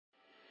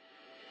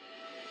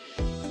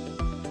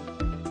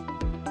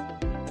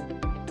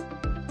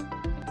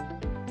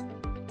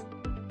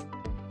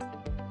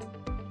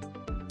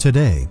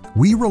Today,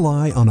 we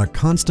rely on a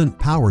constant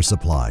power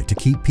supply to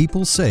keep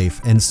people safe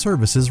and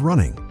services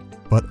running.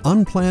 But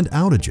unplanned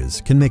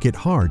outages can make it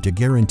hard to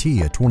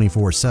guarantee a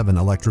 24/7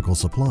 electrical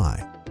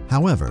supply.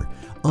 However,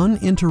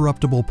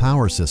 Uninterruptible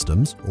Power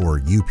Systems, or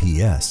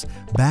UPS,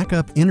 back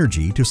up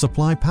energy to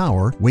supply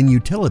power when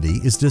utility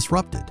is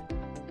disrupted.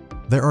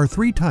 There are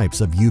three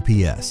types of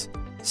UPS: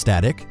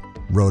 static,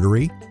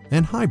 rotary,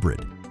 and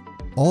hybrid.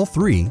 All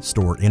three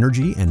store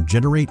energy and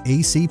generate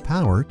AC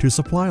power to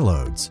supply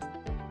loads.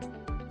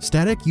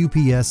 Static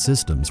UPS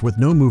systems with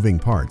no moving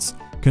parts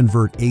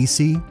convert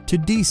AC to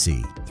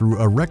DC through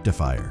a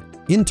rectifier.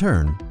 In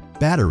turn,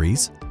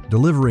 batteries,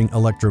 delivering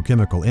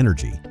electrochemical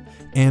energy,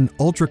 and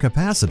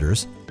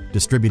ultracapacitors,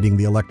 distributing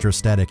the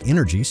electrostatic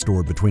energy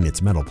stored between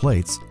its metal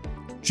plates,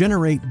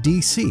 generate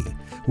DC,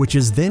 which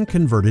is then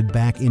converted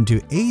back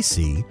into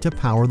AC to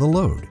power the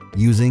load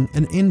using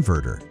an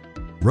inverter.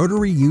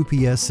 Rotary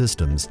UPS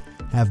systems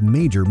have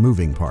major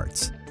moving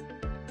parts.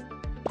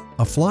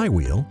 A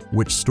flywheel,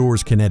 which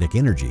stores kinetic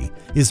energy,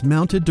 is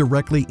mounted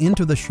directly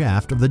into the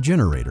shaft of the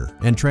generator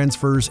and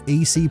transfers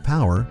AC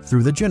power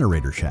through the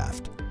generator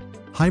shaft.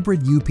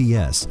 Hybrid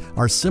UPS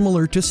are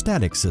similar to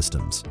static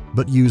systems,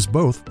 but use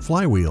both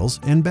flywheels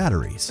and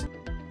batteries.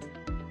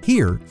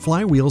 Here,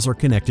 flywheels are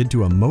connected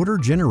to a motor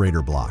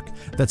generator block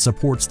that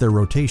supports their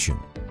rotation.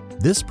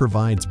 This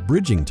provides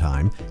bridging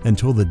time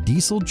until the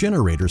diesel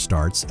generator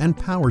starts and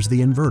powers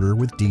the inverter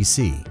with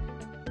DC.